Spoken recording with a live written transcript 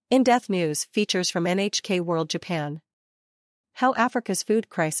In-depth news features from NHK World Japan. How Africa's food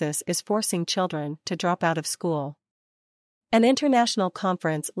crisis is forcing children to drop out of school. An international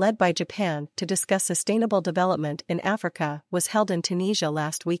conference led by Japan to discuss sustainable development in Africa was held in Tunisia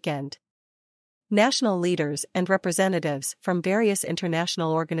last weekend. National leaders and representatives from various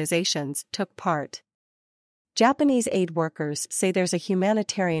international organizations took part. Japanese aid workers say there's a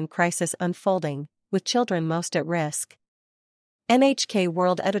humanitarian crisis unfolding, with children most at risk. NHK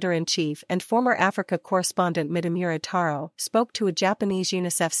World Editor-in-Chief and former Africa correspondent Mitamura Taro spoke to a Japanese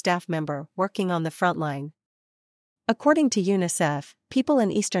UNICEF staff member working on the frontline. According to UNICEF, people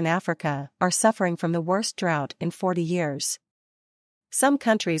in Eastern Africa are suffering from the worst drought in 40 years. Some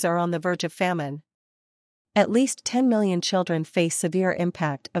countries are on the verge of famine. At least 10 million children face severe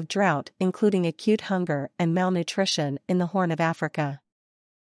impact of drought, including acute hunger and malnutrition in the Horn of Africa.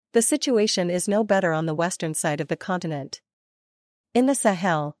 The situation is no better on the western side of the continent. In the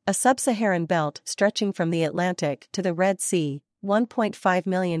Sahel, a sub-Saharan belt stretching from the Atlantic to the Red Sea, 1.5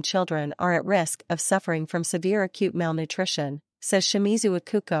 million children are at risk of suffering from severe acute malnutrition, says Shimizu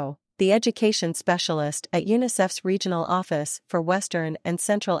Ikuko, the education specialist at UNICEF's regional office for Western and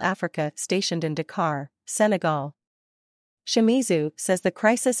Central Africa stationed in Dakar, Senegal. Shimizu says the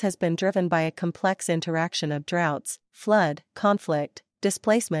crisis has been driven by a complex interaction of droughts, flood, conflict,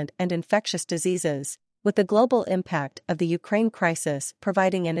 displacement and infectious diseases, with the global impact of the Ukraine crisis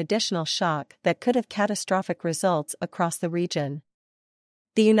providing an additional shock that could have catastrophic results across the region.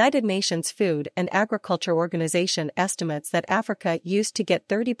 The United Nations Food and Agriculture Organization estimates that Africa used to get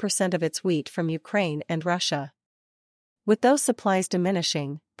 30% of its wheat from Ukraine and Russia. With those supplies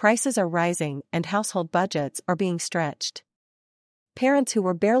diminishing, prices are rising and household budgets are being stretched. Parents who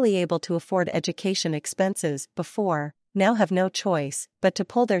were barely able to afford education expenses before now have no choice but to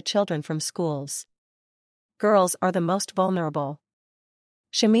pull their children from schools. Girls are the most vulnerable.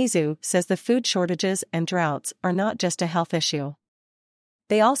 Shimizu says the food shortages and droughts are not just a health issue.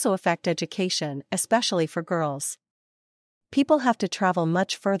 They also affect education, especially for girls. People have to travel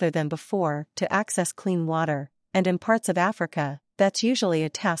much further than before to access clean water, and in parts of Africa, that's usually a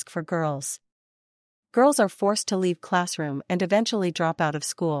task for girls. Girls are forced to leave classroom and eventually drop out of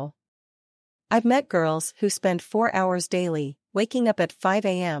school. I've met girls who spend 4 hours daily, waking up at 5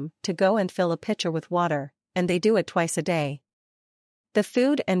 a.m. to go and fill a pitcher with water, and they do it twice a day. The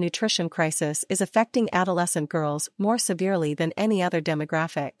food and nutrition crisis is affecting adolescent girls more severely than any other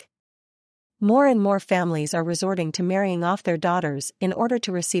demographic. More and more families are resorting to marrying off their daughters in order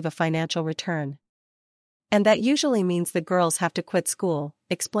to receive a financial return. And that usually means the girls have to quit school,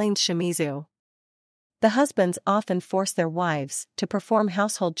 explains Shimizu. The husbands often force their wives to perform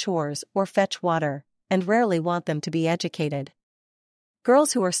household chores or fetch water, and rarely want them to be educated.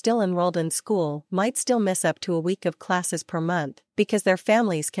 Girls who are still enrolled in school might still miss up to a week of classes per month because their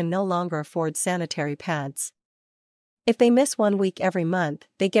families can no longer afford sanitary pads. If they miss 1 week every month,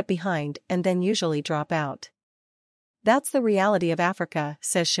 they get behind and then usually drop out. That's the reality of Africa,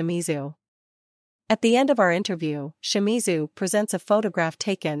 says Shimizu. At the end of our interview, Shimizu presents a photograph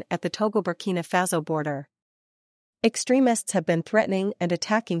taken at the Togo-Burkina Faso border. Extremists have been threatening and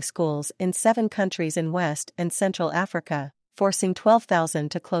attacking schools in 7 countries in West and Central Africa, forcing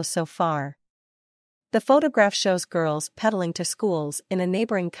 12,000 to close so far. The photograph shows girls pedaling to schools in a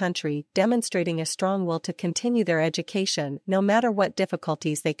neighboring country, demonstrating a strong will to continue their education no matter what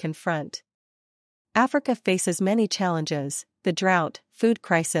difficulties they confront. Africa faces many challenges: the drought, food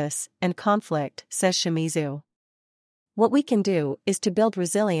crisis, and conflict, says Shimizu. What we can do is to build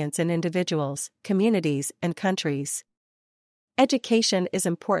resilience in individuals, communities, and countries. Education is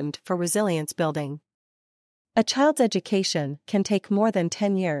important for resilience building. A child's education can take more than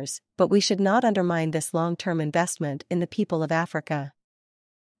 10 years, but we should not undermine this long-term investment in the people of Africa.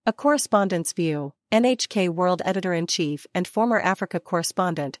 A correspondent's view, NHK World Editor-in-Chief and former Africa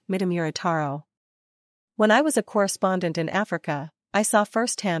correspondent Mitamura Taro. When I was a correspondent in Africa, I saw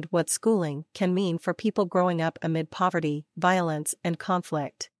firsthand what schooling can mean for people growing up amid poverty, violence, and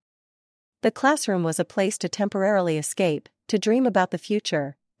conflict. The classroom was a place to temporarily escape, to dream about the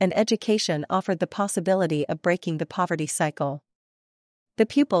future, and education offered the possibility of breaking the poverty cycle. The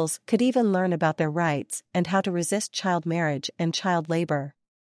pupils could even learn about their rights and how to resist child marriage and child labor.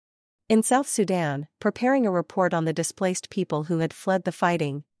 In South Sudan, preparing a report on the displaced people who had fled the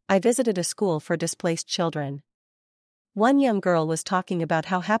fighting, I visited a school for displaced children. One young girl was talking about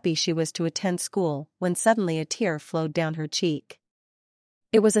how happy she was to attend school when suddenly a tear flowed down her cheek.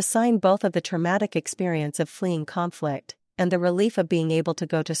 It was a sign both of the traumatic experience of fleeing conflict and the relief of being able to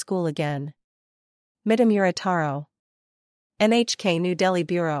go to school again. Mitamura Taro, NHK New Delhi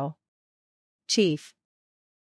Bureau Chief.